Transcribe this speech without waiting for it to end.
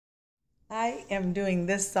I am doing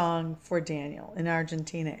this song for Daniel in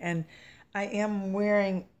Argentina, and I am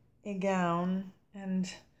wearing a gown, and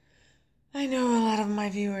I know a lot of my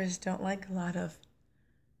viewers don't like a lot of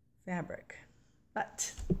fabric,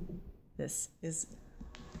 but this is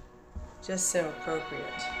just so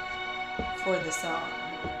appropriate for the song.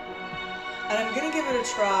 And I'm going to give it a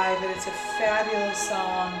try, but it's a fabulous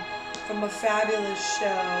song from a fabulous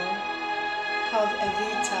show called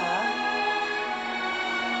Evita.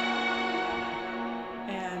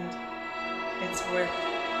 It's worth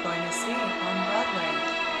going to see on Broadway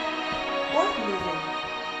or moving.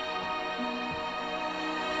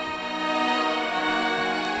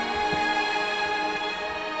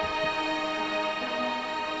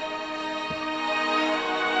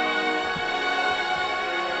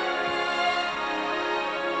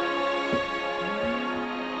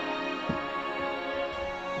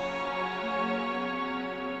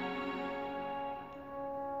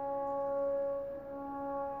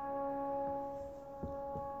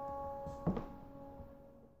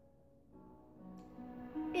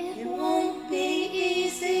 It won't be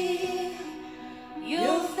easy,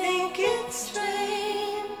 you'll think it's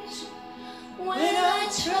strange when I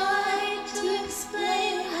try to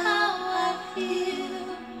explain how I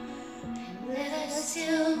feel, that I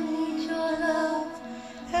still need your love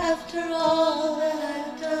after all that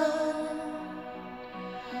I've done.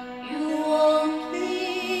 You won't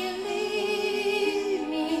believe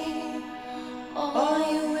me, all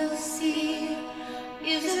you will see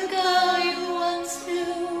is a girl you once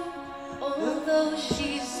knew, although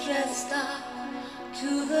she's dressed up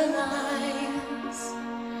to the nines,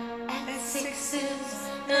 at sixes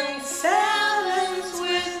and sevens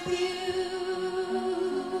with you.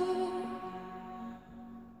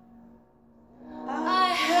 I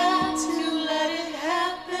had to let it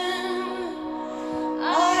happen,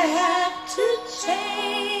 I had to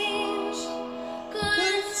change,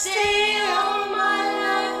 couldn't stay all my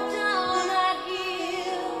life down that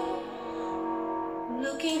hill,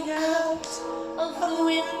 looking out of the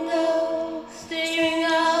window, staring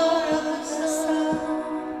out of the sun.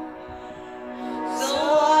 So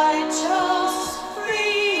I chose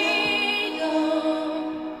freedom,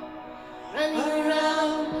 running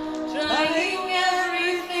around, trying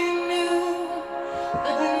everything new,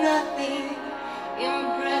 but nothing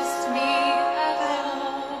impressed me at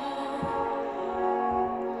all.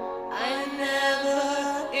 I never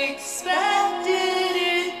expected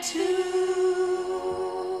it to.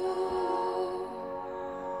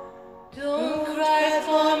 Don't cry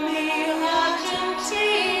for me,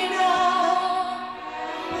 Argentina.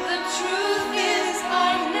 The truth is I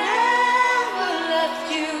never left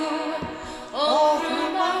you. All through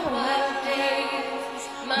my wild days,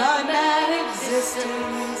 my mad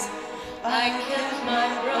existence, I kept my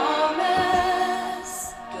promise.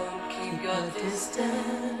 Don't keep your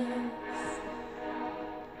distance.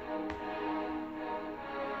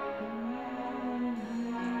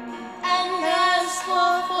 And as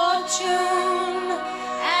for fortune,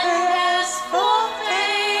 and as for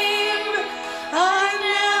fame, I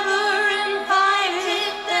never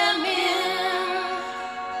invited them in,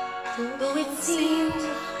 though it seemed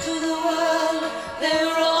to the world they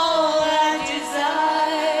were all I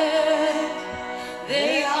desired.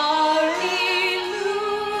 They are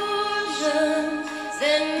illusions,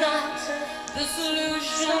 they're not the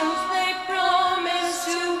solutions they promise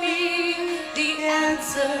to be. The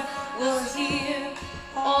answer was here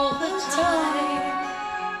all the time.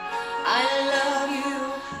 I love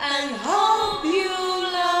you and hope you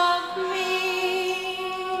love me.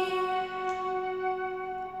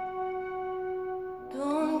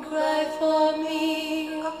 Don't cry for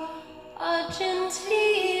me,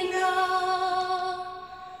 Argentina.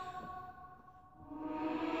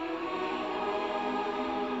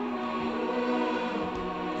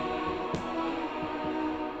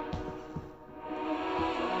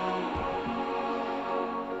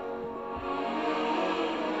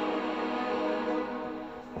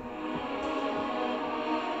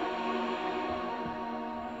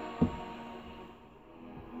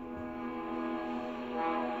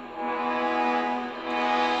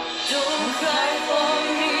 Don't cry for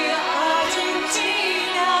me,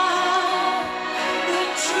 Argentina. The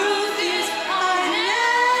truth is I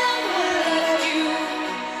never left you.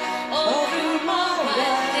 All through my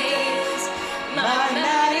bad days, my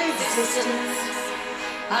mad existence,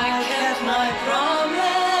 I kept my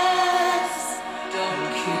promise. Don't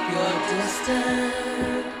keep your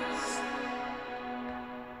distance.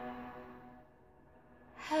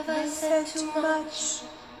 Have I said too much?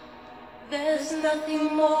 There's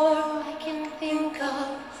nothing more I can think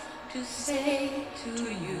of to say to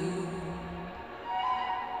you.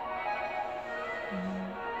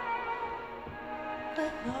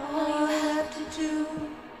 do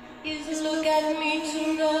is look at me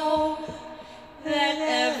to know that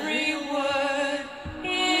every word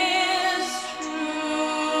is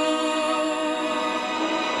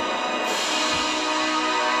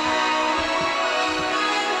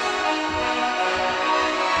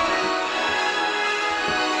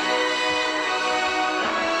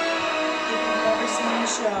If you've never seen the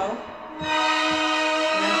show,